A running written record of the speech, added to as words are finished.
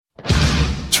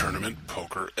Tournament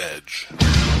Poker Edge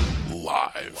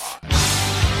live.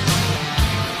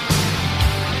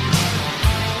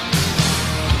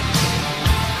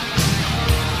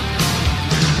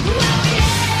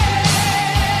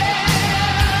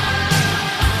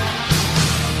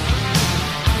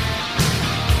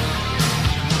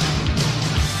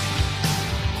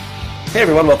 Hey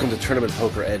everyone, welcome to Tournament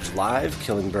Poker Edge Live.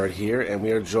 Killing Bird here, and we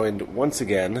are joined once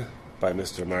again by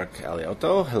Mr. Marc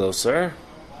Alioto. Hello, sir.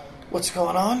 What's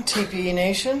going on, TPE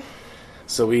Nation?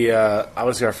 So we,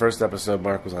 obviously our first episode,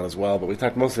 Marc was on as well, but we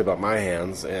talked mostly about my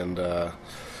hands, and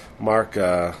Marc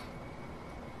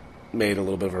made a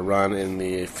little bit of a run in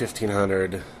the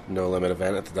 1500 no-limit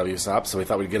event at the WSOP, so we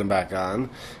thought we'd get him back on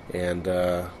and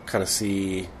kind of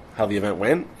see how the event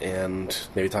went and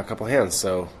maybe talk a couple hands.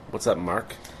 So what's up,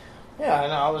 Marc? Yeah,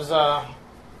 no, it was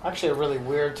actually a really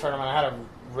weird tournament. I had a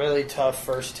really tough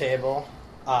first table.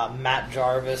 Matt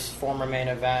Jarvis, former main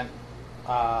event.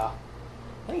 I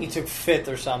think he took fifth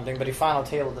or something, but he final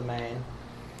tabled the main.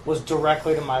 Was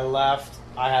directly to my left.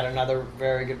 I had another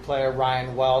very good player,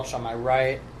 Ryan Welch, on my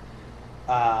right.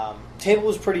 Table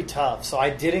was pretty tough, so I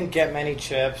didn't get many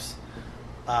chips.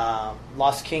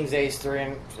 Lost King's Ace 3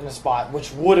 in a spot,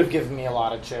 which would have given me a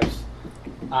lot of chips.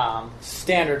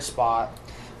 Standard spot.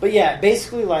 But yeah,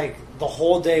 basically, like, the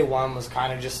whole day one was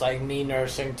kind of just, like, me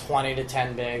nursing 20 to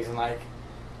 10 bigs, and, like,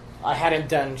 I hadn't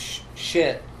done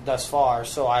shit thus far,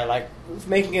 so I, like, was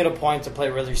making it a point to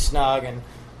play really snug and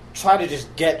try to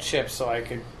just get chips so I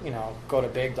could, you know, go to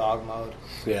big dog mode.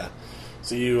 Yeah.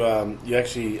 So you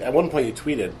actually, at one point you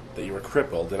tweeted that you were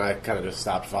crippled, and I kind of just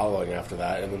stopped following after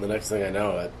that, and then the next thing I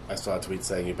know, I saw a tweet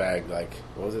saying you bagged, like,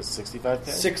 what was it, 65K?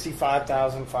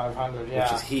 65,500,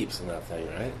 yeah. Which is heaps in that thing,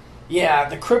 right? Yeah,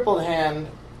 the crippled hand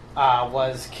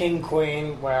was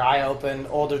King-Queen, where I opened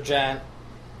older gent,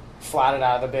 flatted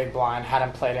out of the big blind,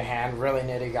 hadn't played a hand, really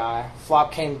nitty guy.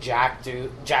 Flop came Jack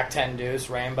 10 deuce,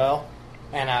 rainbow.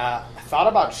 And I thought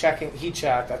about checking, he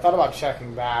checked, I thought about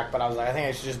checking back, but I was like, I think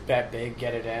I should just bet big,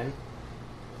 get it in.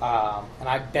 And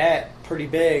I bet pretty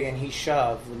big, and he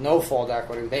shoved with no fold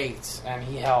equity with eights, and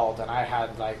he held, and I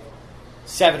had like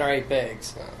 7 or 8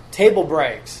 bigs. Table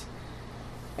breaks.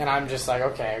 And I'm just like,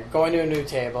 okay, going to a new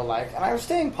table, like, and I was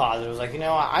staying positive. I was like, you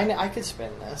know, I could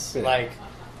spin this, yeah. like,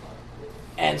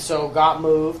 and so got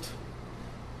moved,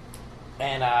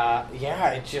 and yeah,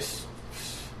 it just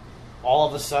all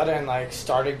of a sudden like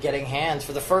started getting hands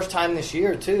for the first time this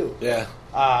year too. Yeah.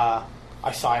 I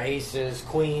saw aces,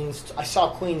 queens. I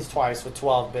saw queens twice with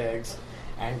 12 bigs,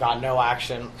 and got no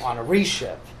action on a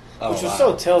reship, which was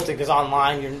so tilting because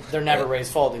online they're never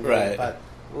raised folding, right? But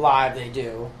live they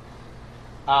do.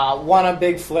 Won a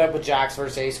big flip with jacks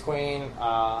versus ace queen.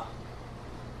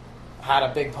 Had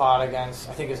a big pot against,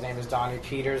 I think his name is Donnie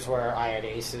Peters, where I had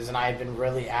aces, and I had been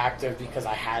really active because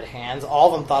I had hands.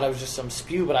 All of them thought it was just some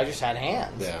spew, but I just had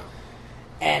hands. Yeah.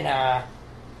 And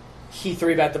he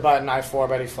 3-bet the button, I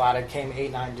 4-bet, he flatted, came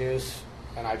 8-9 deuce,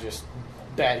 and I just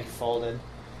bet he folded.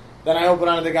 Then I opened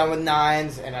under the gun with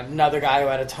nines, and another guy who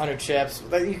had a ton of chips.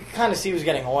 But you can kind of see he was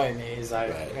getting oy at me. He's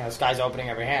like, right. You know, this guy's opening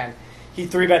every hand. He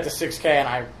 3-bet to 6K, and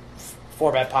I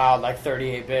 4-bet piled like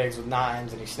 38 bigs with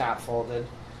nines, and he snap folded.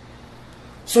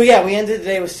 So yeah, we ended the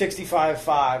day with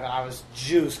 65-5, and I was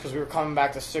juiced because we were coming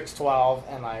back to 6-12,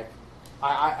 and like,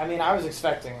 I mean, I was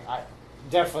expecting, I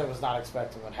definitely was not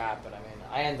expecting what happened. I mean,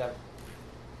 I ended up,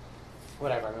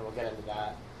 whatever, I mean, we'll get into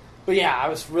that. But yeah, I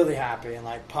was really happy and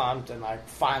like pumped, and like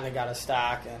finally got a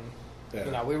stack, and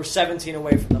you know, we were 17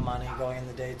 away from the money going in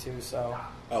the day too, so.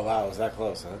 Oh, wow. Was that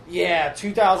close, huh? Yeah,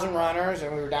 2,000 runners,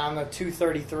 and we were down to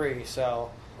 233,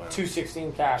 so wow.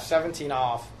 216 cash, 17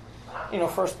 off. You know,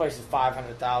 first place is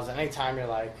 500,000. Anytime you're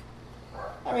like,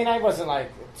 I mean, I wasn't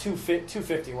like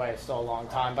 250 away, still a long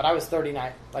time, but I was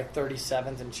 39, like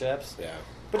 37th in chips. Yeah.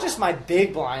 But just my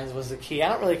big blinds was the key. I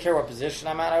don't really care what position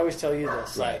I'm at. I always tell you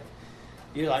this. Right. Like,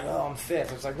 you're like, oh, I'm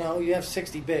fifth. It's like, no, you have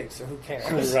 60 bigs, so who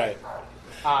cares? Right.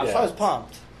 So I was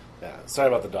pumped. Yeah. Sorry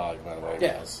about the dog, by the way,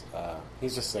 Yeah. guys.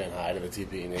 He's just saying hi to the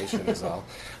TPE Nation is all.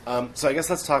 So I guess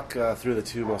let's talk through the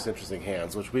two most interesting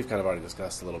hands, which we've kind of already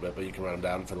discussed a little bit, but you can run them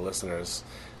down for the listeners.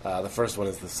 The first one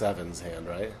is the sevens hand,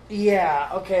 right?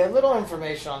 Yeah. Okay. A little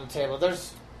information on the table.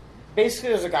 There's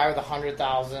a guy with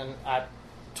 100,000 at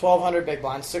 1,200 big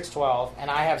blinds, 612, and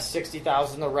I have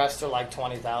 60,000. The rest are like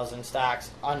 20,000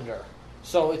 stacks under.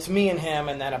 So it's me and him,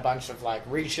 and then a bunch of like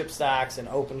reship stacks and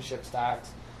open ship stacks.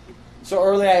 So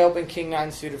early I opened King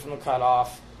 9 suited from the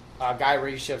cutoff. Guy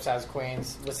reships has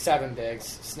queens with 7 bigs.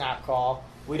 Snap call.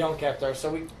 We don't get there, so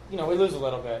we lose a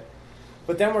little bit.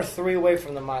 But then we're 3 away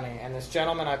from the money, and this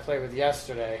gentleman I played with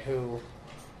yesterday who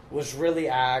was really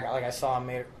ag. Like I saw him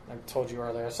I told you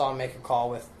earlier, I saw him make a call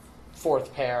with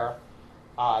fourth pair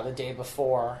the day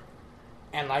before,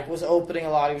 and like was opening a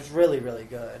lot. He was really, really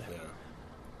good. Yeah.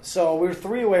 So we were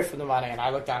 3 away from the money, and I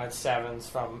looked down at sevens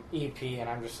from EP, and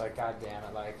I'm just like, God damn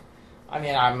it! Like, I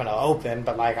mean, I'm gonna open,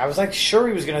 but like, I was like sure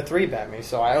he was gonna 3-bet me,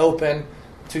 so I open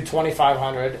to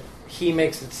 2,500. He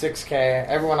makes it 6K.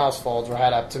 Everyone else folds. We're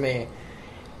head up to me.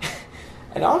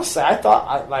 And honestly, I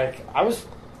thought I was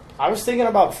thinking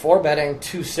about 4-betting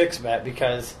 2-6-bet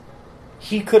because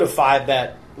he could have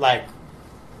 5-bet like,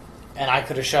 and I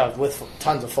could have shoved with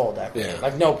tons of fold equity,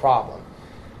 like no problem.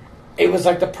 It was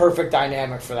like the perfect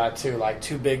dynamic for that too, like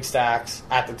 2 big stacks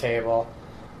at the table.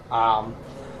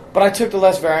 But I took the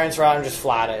less variance route and just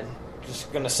flatted.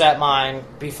 Just gonna set mine,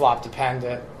 be flop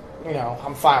dependent. You know,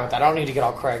 I'm fine with that. I don't need to get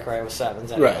all cray-cray with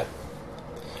sevens anyway. Right.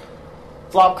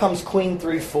 Flop comes queen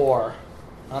 3-4.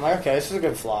 I'm like, okay, this is a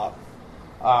good flop.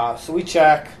 So we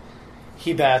check.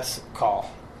 He bets,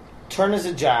 call. Turn is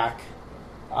a jack.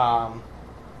 I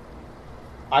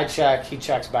check. He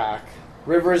checks back.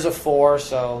 River is a 4,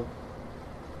 so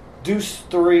deuce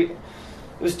 3. It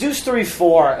was deuce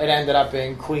 3-4. It ended up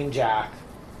being queen jack.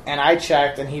 And I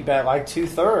checked, and he bet like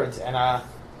 2/3. And I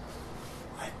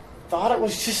thought it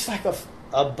was just like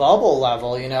a bubble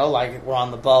level, you know? Like, we're on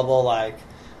the bubble, like,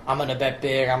 I'm going to bet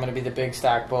big. I'm going to be the big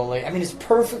stack bully. I mean, it's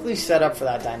perfectly set up for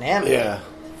that dynamic. Yeah,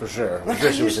 for sure.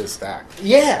 Especially with his stack.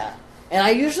 Yeah. And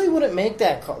I usually wouldn't make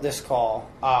this call.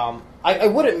 I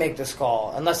wouldn't make this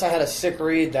call unless I had a sick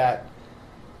read that,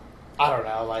 I don't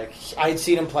know, like, I'd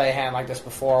seen him play a hand like this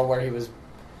before where he was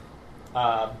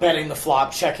betting the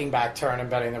flop, checking back turn, and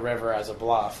betting the river as a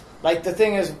bluff. Like, the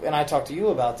thing is, and I talked to you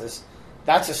about this,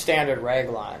 that's a standard reg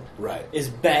line. Right. Is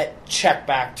bet, check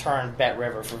back, turn, bet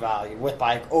river for value. With,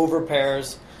 like,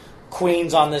 overpairs,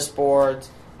 queens on this board,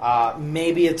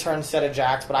 maybe a turn set of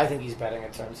jacks, but I think he's betting a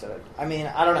turn set of... I mean,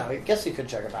 I don't know. I guess he could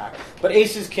check it back. But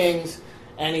aces, kings,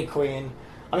 any queen.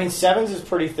 I mean, sevens is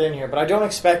pretty thin here, but I don't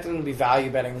expect him to be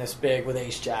value betting this big with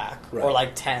ace-jack. Right. Or,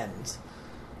 like, tens.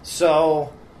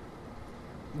 So...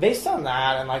 based on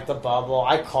that and, like, the bubble,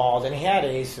 I called, and he had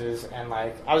aces, and,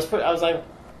 like, I was like,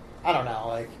 I don't know,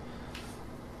 like,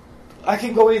 I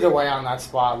can go either way on that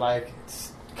spot. Like,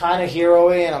 it's kind of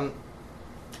hero-y, and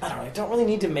I don't know, I don't really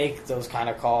need to make those kind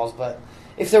of calls, but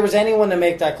if there was anyone to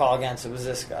make that call against, it was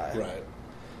this guy. Right.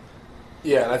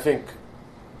 Yeah, and I think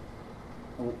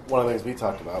one of the things we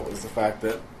talked about was the fact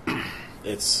that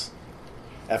it's,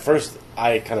 at first,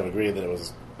 I kind of agreed that it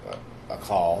was a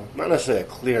call. Not necessarily a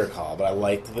clear call, but I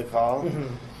liked the call.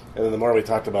 Mm-hmm. And then the more we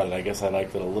talked about it, I guess I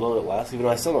liked it a little bit less, even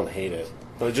though I still don't hate it.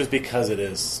 But just because it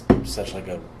is such like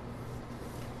a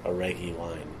reggy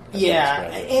line. Yeah,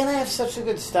 and I have such a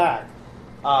good stack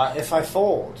if I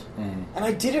fold. Mm-hmm. And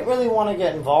I didn't really want to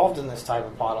get involved in this type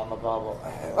of pot on the bubble.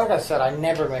 Like I said, I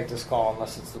never make this call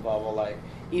unless it's the bubble. Like,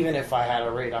 even if I had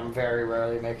a read, I'm very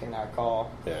rarely making that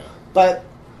call. Yeah. But...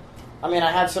 I mean,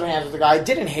 I had some hands with the guy. I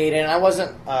didn't hate it, and I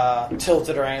wasn't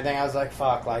tilted or anything. I was like,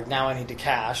 fuck, like, now I need to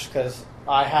cash, because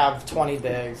I have 20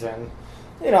 bigs, and,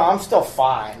 you know, I'm still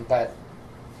fine, but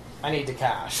I need to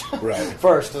cash. Right.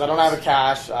 First, because I don't have a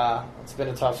cash. It's been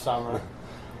a tough summer.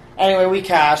 Anyway, we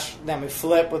cash, then we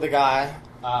flip with the guy.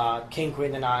 King,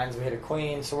 queen to nines, we hit a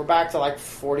queen. So we're back to, like,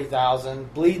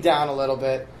 40,000. Bleed down a little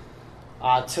bit.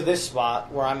 To this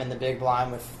spot where I'm in the big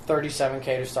blind with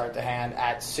 37K to start the hand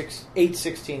at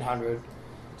 1600.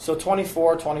 So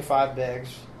 24, 25 bigs.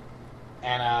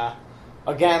 And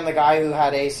again, the guy who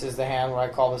had aces, the hand where I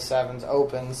call the sevens,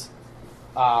 opens.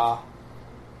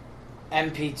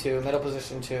 MP2, middle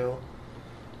position 2.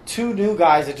 2 new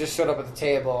guys that just showed up at the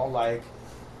table, like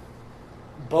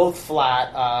both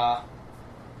flat,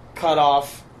 cut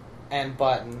off, and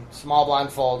button. Small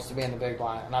blind folds to be in the big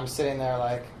blind. And I'm sitting there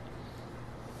like...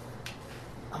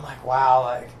 I'm like, wow,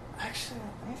 like, actually,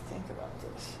 let me think about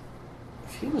this.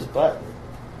 If he was button,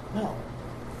 no.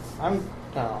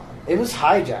 It was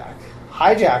hijack.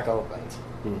 Hijack opened.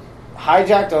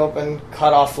 Hijacked open,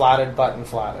 cut off flatted, button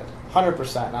flatted.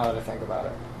 100% now that I think about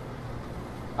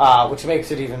it. Which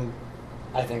makes it even,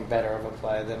 I think, better of a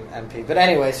play than MP. But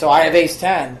anyway, so I have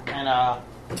ace-10 and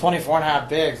 24 and a half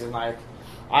bigs, and, like,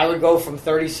 I would go from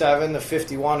 37 to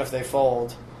 51 if they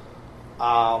fold.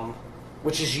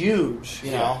 Which is huge,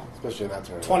 you know. Especially in that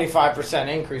turn. 25%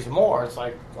 increase more. It's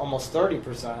like almost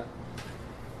 30%.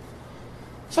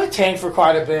 So I tanked for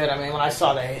quite a bit. I mean, when I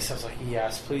saw the ace, I was like,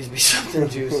 yes, please be something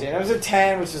juicy. And it was a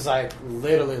 10, which is like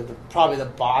literally probably the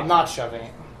bottom. I'm not shoving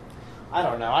it. I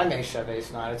don't know. I may shove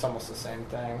ace-9. It's almost the same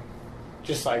thing.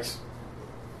 Just like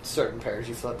certain pairs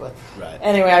you flip with. Right.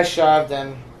 Anyway, I shoved,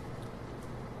 and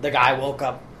the guy woke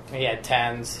up. He had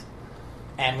 10s.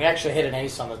 And we actually hit an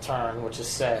ace on the turn, which is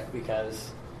sick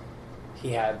because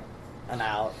he had an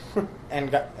out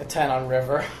and got a 10 on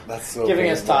river. That's so giving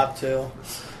good, us top 2.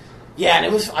 Yeah,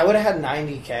 and I would have had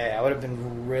 90K. I would have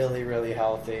been really, really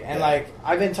healthy. And,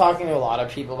 I've been talking to a lot of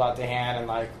people about the hand,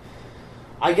 and,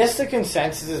 I guess the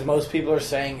consensus is most people are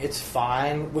saying it's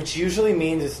fine, which usually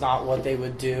means it's not what they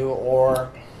would do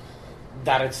or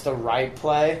that it's the right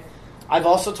play. I've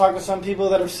also talked to some people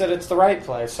that have said it's the right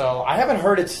play, so I haven't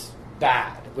heard it's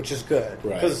bad, which is good.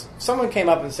 Because someone came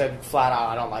up and said flat out,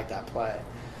 I don't like that play.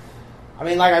 I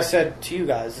mean, like I said to you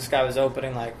guys, this guy was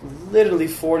opening literally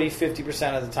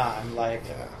 40-50% of the time.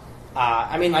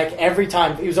 I mean, every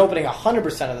time he was opening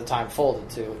 100% of the time folded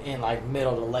to in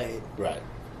middle to late. Right.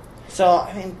 So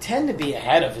I mean, tend to be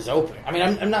ahead of his opening. I mean,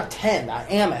 I'm not 10. I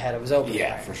am ahead of his opening.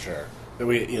 Yeah, for sure.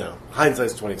 We,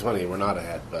 hindsight's 20/20. We're not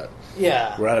ahead, but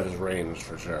we're out of his range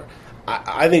for sure.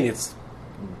 I think it's.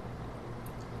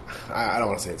 I don't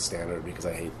want to say it's standard because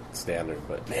I hate standard,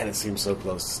 but man, it seems so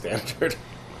close to standard.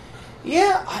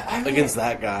 Yeah, I mean, against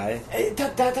that guy,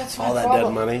 that's my all that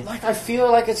problem. dead money. I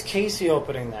feel like it's Casey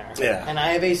opening there. Yeah, and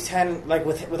I have ace 10.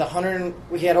 With 100,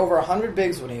 he had over 100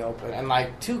 bigs when he opened,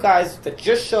 and 2 guys that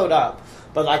just showed up.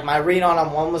 But my read on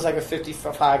him, one was a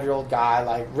 55-year-old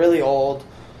guy, really old.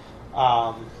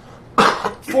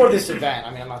 For this event, I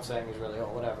mean, I'm not saying he's really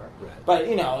old, whatever. Right. But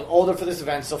older for this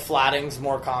event, so flatting's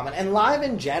more common, and live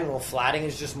in general, flatting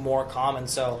is just more common.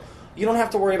 So you don't have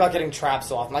to worry about getting trapped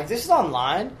so often. This is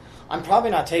online. I'm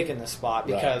probably not taking this spot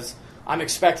because I'm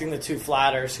expecting the 2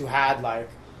 flatters who had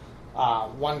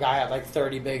one guy had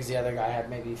 30 bigs, the other guy had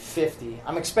maybe 50.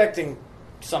 I'm expecting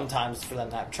sometimes for them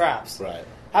to have traps. Right.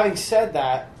 Having said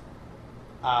that,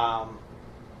 I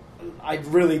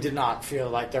really did not feel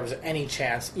like there was any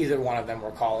chance either one of them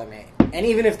were calling me. And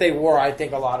even if they were, I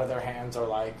think a lot of their hands are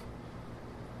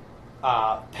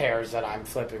pairs that I'm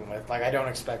flipping with. I don't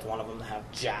expect one of them to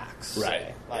have jacks.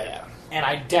 Right. And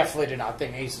I definitely did not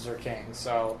think aces or kings.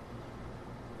 So,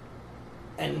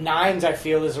 and 9s I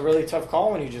feel is a really tough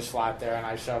call when you just flat there and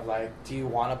I shove do you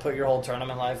want to put your whole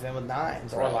tournament life in with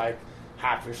 9s or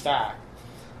half your stack?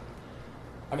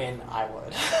 I mean, I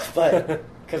would, but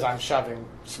because I'm shoving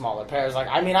smaller pairs.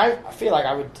 I mean, I feel like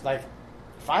I would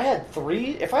if I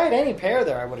had any pair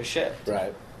there, I would have shipped.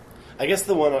 Right. I guess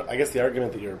the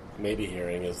argument that you're maybe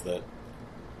hearing is that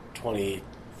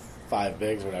 25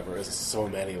 bigs or whatever is so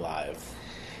many live.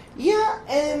 Yeah,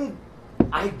 and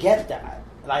I get that.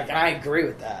 And I agree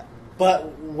with that. But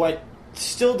what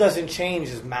still doesn't change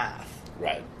is math.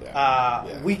 Right.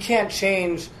 Yeah. We can't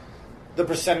change the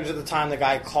percentage of the time the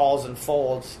guy calls and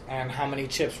folds and how many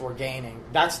chips we're gaining.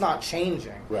 That's not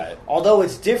changing. Right. Although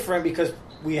it's different because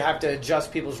we have to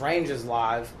adjust people's ranges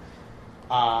live.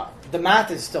 The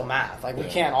math is still math. We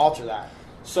can't alter that.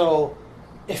 So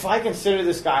if I consider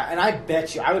this guy, and I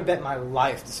would bet my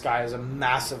life this guy is a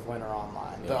massive winner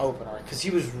online, the opener, because he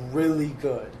was really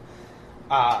good.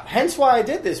 Hence why I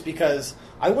did this, because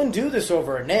I wouldn't do this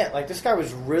over a nit. This guy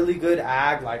was really good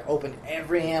ag, opened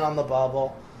every hand on the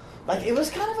bubble. It was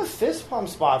kind of a fist pump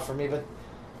spot for me, but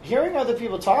hearing other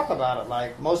people talk about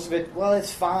it, most of it, well,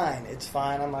 it's fine. It's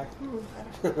fine. I'm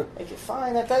make it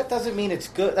fine. That doesn't mean it's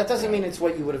good. That doesn't mean it's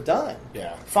what you would have done.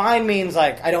 Yeah. Fine means,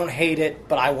 I don't hate it,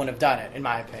 but I wouldn't have done it, in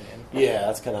my opinion. Yeah,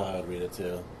 that's kind of how I'd read it,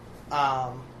 too.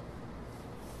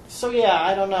 So, yeah,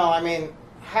 I don't know. I mean,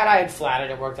 had I had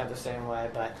flatted, it worked out the same way,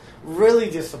 but really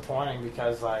disappointing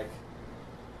because,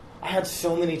 I had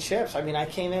so many chips. I mean, I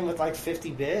came in with 50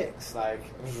 bigs. I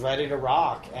was ready to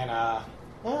rock. And,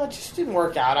 it just didn't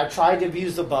work out. I tried to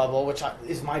abuse the bubble, which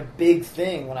is my big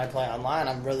thing when I play online.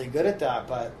 I'm really good at that,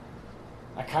 but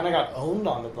I kind of got owned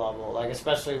on the bubble,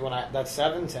 especially when that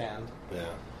 7's hand. Yeah.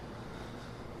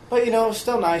 But, it's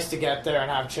still nice to get there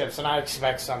and have chips, and I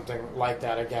expect something like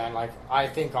that again. I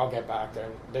think I'll get back there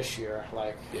this year.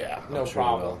 Yeah, no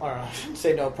problem. Or I shouldn't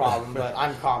say no problem, but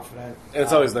I'm confident. And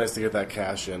it's always nice to get that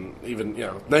cash in. Even,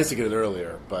 nice to get it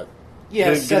earlier, but...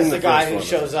 Yeah, says the guy who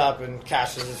shows up and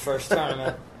cashes his first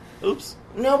tournament. Oops.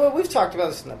 No, but we've talked about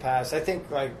this in the past. I think,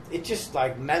 it just,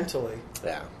 mentally.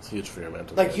 Yeah, it's huge for your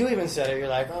mental. You even said it. You're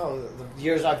the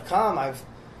years I've come, I've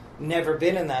never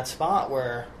been in that spot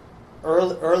where...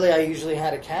 Early, I usually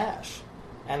had a cash,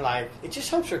 and it just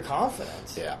helps your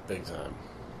confidence. Yeah, big time.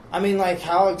 I mean,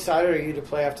 how excited are you to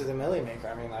play after the Millie Maker?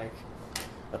 I mean,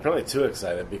 I'm probably too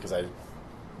excited because I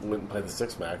went and played the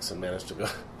 6 max and managed to go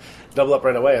double up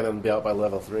right away and then be out by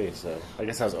level 3. So I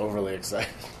guess I was overly excited.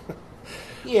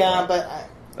 Yeah, but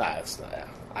it's not.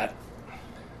 Yeah.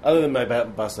 Other than my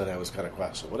bust that I was kind of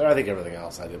questionable. I think everything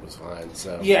else I did was fine.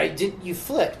 So yeah, you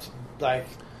flipped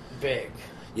big.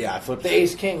 Yeah, I flipped the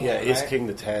ace king. Yeah, hand, ace right? king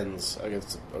to 10s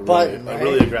against a Button,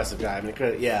 really aggressive guy. I mean,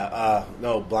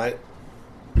 no, blind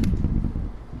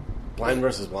Blind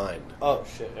versus blind. Oh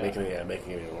shit! Yeah.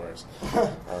 Making it even worse.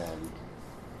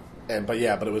 But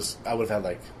it was. I would have had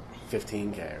like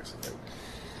 15K or something.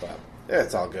 But yeah,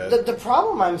 it's all good. The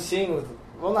problem I'm seeing with,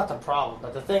 well, not the problem,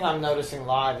 but the thing I'm noticing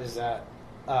live is that,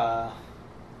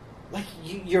 like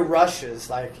your rushes,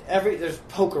 like there's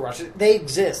poker rushes. They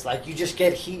exist. Like you just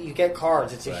get you get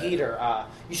cards. It's a heater.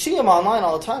 You see them online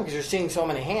all the time because you're seeing so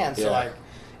many hands. Yeah. So like,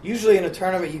 usually in a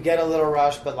tournament you get a little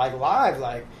rush, but like live,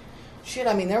 like, shit.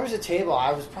 I mean, there was a table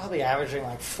I was probably averaging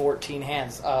like 14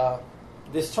 hands.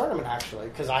 This tournament actually,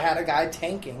 because I had a guy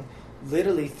tanking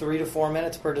literally 3 to 4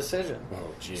 minutes per decision. Oh,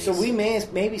 jeez. So we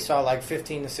maybe saw like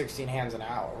 15 to 16 hands an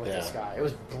hour with this guy. It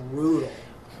was brutal.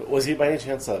 Was he by any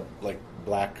chance like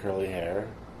black curly hair?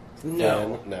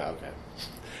 No. No, okay.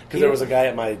 Because there was a guy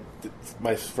at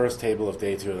my first table of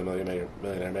day 2 of the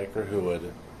Millionaire Maker who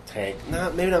would tank,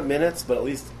 maybe not minutes, but at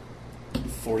least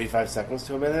 45 seconds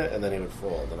to a minute, and then he would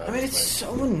fold. And I mean, it's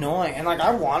so annoying. And like,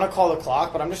 I want to call the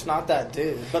clock, but I'm just not that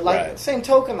dude. But like, same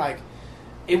token, like,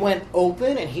 it went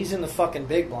open, and he's in the fucking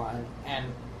big blind,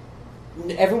 and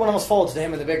everyone else folds to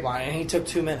him in the big blind, and he took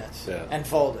 2 minutes and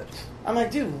folded. I'm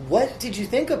like, dude, what did you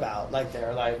think about? Like,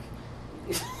 there, like,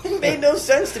 it made no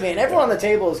sense to me. And everyone on the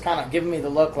table is kind of giving me the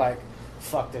look like,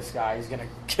 fuck this guy, he's gonna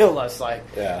kill us. Like,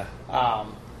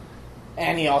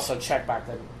 and he also checked back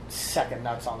the second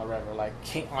nuts on the river, like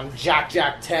king, on Jack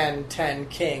 10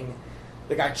 king,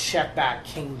 the guy checked back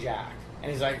King Jack, and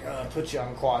he's like, put you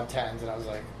on quad 10s, and I was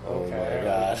like, okay. Oh my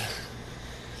god.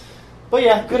 But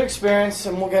yeah, good experience,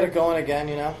 and we'll get it going again,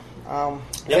 you know.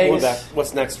 Vegas,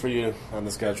 what's next for you on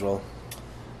the schedule?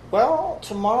 Well,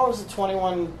 tomorrow is the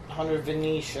 2100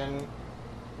 Venetian,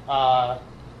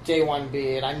 day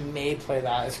 1B, and I may play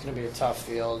that. It's going to be a tough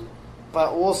field,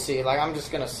 but we'll see. Like, I'm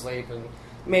just going to sleep and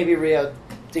maybe Rio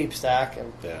Deep Stack,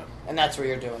 and that's what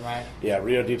you're doing, right? Yeah,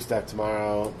 Rio Deep Stack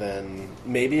tomorrow, then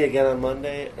maybe again on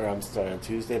Monday, or I'm starting on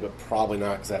Tuesday, but probably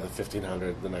not because I have the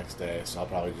 1500 the next day, so I'll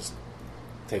probably just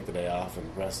take the day off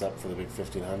and rest up for the big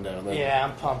 1500. Yeah,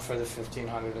 I'm pumped for the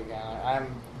 1500 again.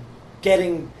 I'm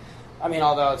getting, I mean,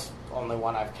 although it's only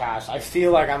one I've cashed, I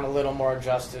feel like I'm a little more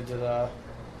adjusted to the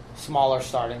smaller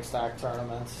starting stack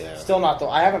tournaments. Yeah. Still not,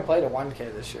 I haven't played a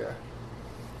 1K this year.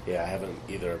 Yeah, I haven't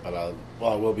either, but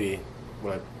I will be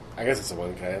when I guess it's a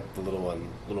 1K, the little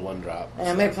one drop. And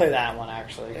I may play that one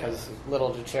actually because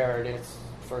little to charity, it's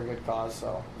for a good cause.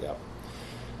 So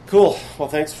cool. Well,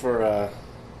 thanks for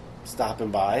stopping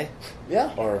by.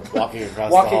 Yeah, or walking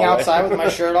across. Walking the outside with my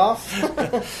shirt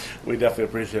off. We definitely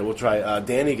appreciate it. We'll try.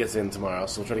 Danny gets in tomorrow,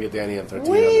 so we'll try to get Danny and 13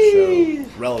 on the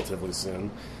show relatively soon.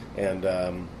 And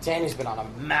Danny's been on a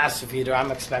massive heater. I'm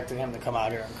expecting him to come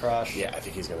out here and crush. Yeah, I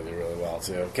think he's going to do really well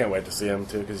too. Can't wait to see him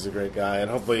too because he's a great guy.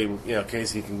 And hopefully, you know,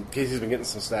 Casey's been getting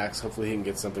some stacks. Hopefully, he can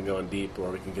get something going deep, or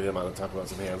we can get him on and talk about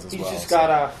some hands as well.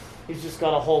 He's just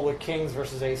got a hole with kings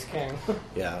versus ace king.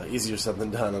 Yeah, easier said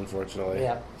than done, unfortunately.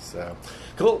 Yeah. So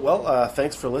cool. Well,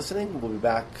 thanks for listening. We'll be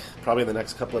back probably in the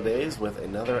next couple of days with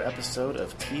another episode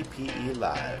of TPE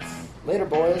Live. Later,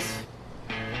 boys.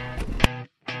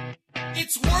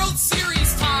 It's World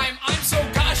Series time. I'm so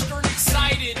gosh darn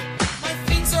excited. My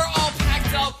things are all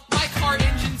packed up. My car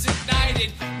engine's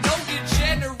ignited. No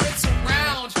degenerates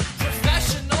around.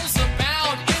 Professionals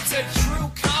abound. It's a true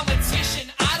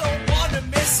competition. I don't want to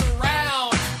miss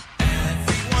around.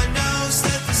 Everyone knows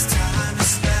that this time is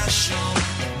special.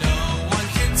 No one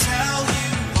can tell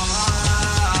you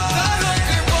why. The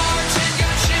hooker barging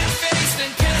got shit-faced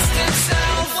and pissed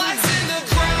himself. Flags in the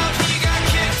crowd. He got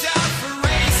kicked out for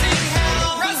raising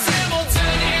hell. Russ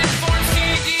Hamilton informs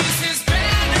TDs his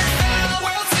banner fell.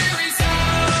 World Series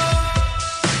out.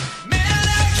 Man,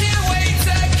 I can't wait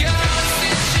to go.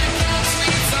 Station House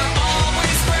suites are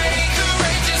always great.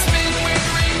 Courageous men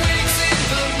wearing wigs in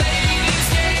the ladies'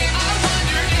 game. I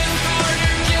wonder if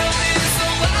Carter Gill is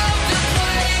allowed to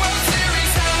play. World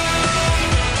Series out.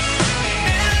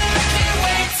 Man, I can't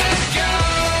wait to go.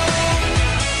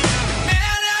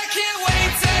 Man, I can't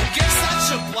wait to go. Such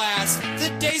a blast. The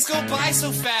days go by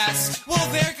so fast. Well,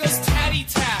 there goes Tatty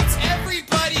Tats.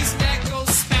 Everybody's neck goes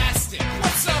spastic.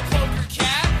 What's up, poker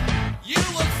cat? You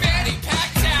look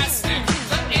fanny-pack-tastic.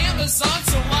 The Amazon's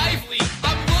so lively.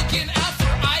 I'm looking out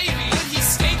for Ivy. When he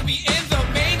staked me in the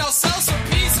main, I'll sell some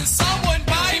pieces. Someone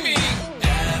buy me.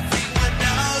 Everyone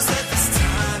knows that this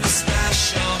time is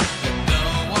special. No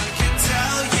one can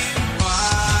tell you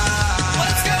why.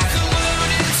 Let's go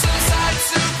collude in some side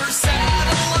super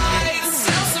satellites.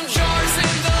 Sell some jars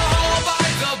in the hole by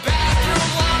the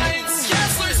bathroom lines.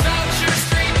 Kessler's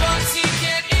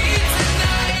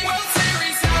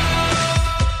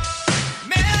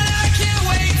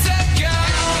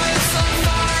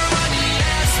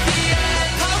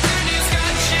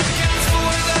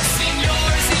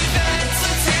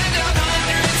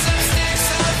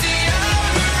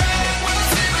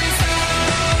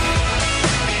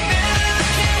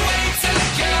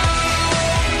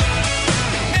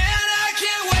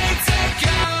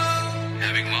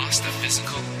list of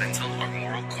physical, mental, or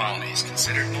moral qualities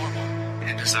considered normal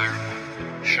and desirable,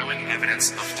 showing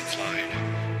evidence of decline.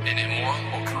 An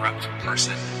immoral or corrupt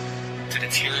person to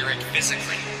deteriorate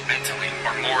physically, mentally,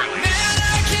 or morally. Man,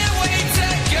 I can't wait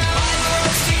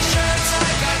to go.